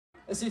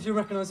Let's see if you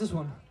recognise this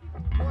one.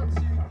 1,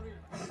 2,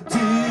 3. Do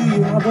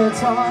you have the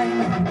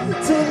time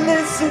to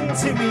listen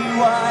to me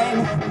whine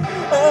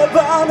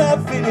about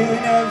nothing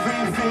and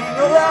everything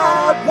all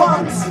at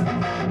once?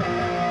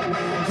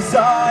 'Cause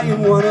I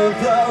am one of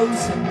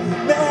those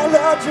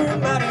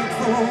melodramatic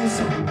fools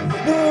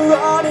who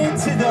run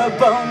into the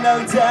bone,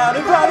 no doubt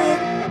about it.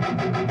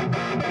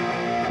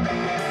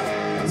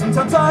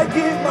 Sometimes I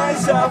give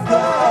myself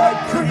the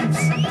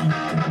creeps.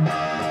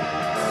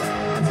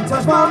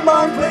 Sometimes my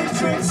mind plays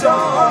tricks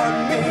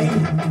on me.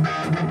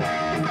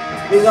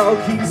 It all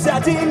keeps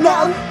adding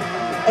up,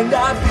 and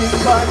I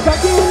think I'm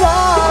cracking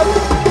up.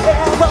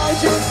 Am I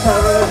just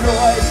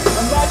paranoid?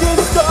 Am I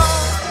just stuck?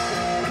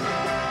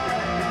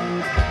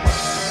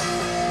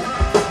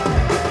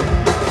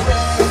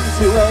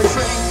 To a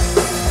shrink,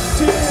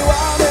 to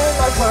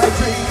analyze my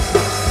dreams,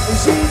 and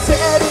she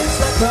said it's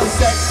like no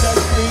sex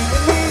that's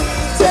bringing me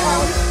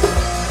down.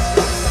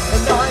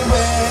 And I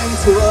went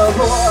to a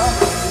whore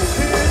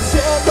who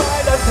shared my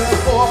life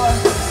before,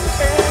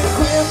 and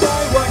quit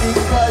my whining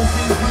 'cause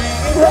it's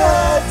bringing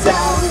her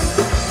down.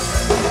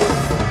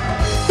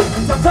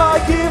 Sometimes I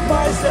give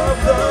myself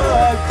the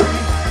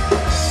creep.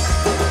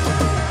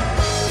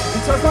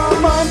 Sometimes my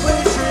mind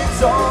plays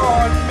tricks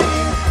on me.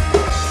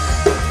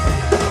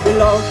 It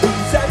all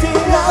keeps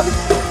adding up,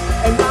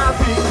 and I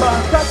think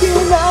I'm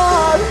cracking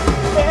up.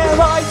 Am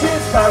I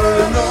just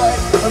paranoid?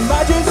 Am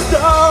I just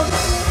stoned?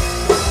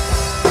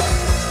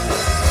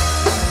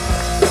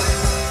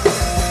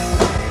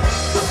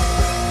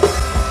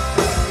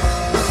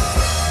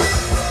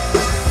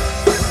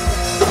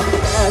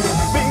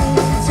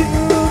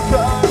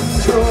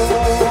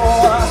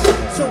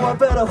 So I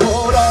better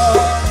hold on.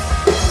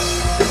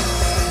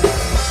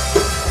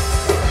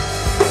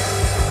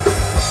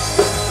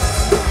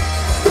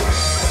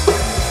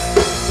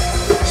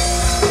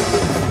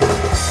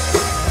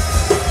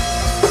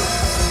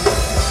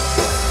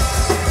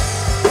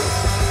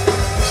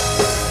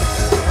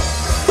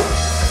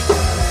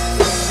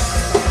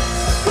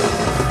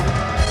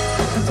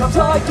 Sometimes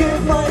I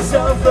give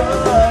myself the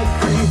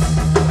creeps.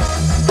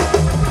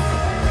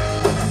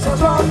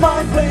 Sometimes my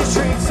mind plays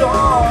tricks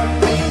on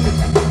me.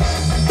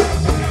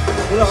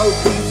 It all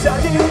keeps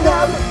adding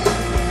up,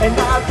 and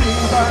I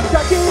think I'm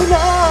cracking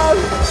up.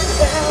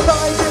 Am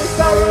I just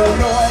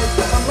paranoid?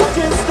 Am I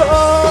just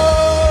stuck?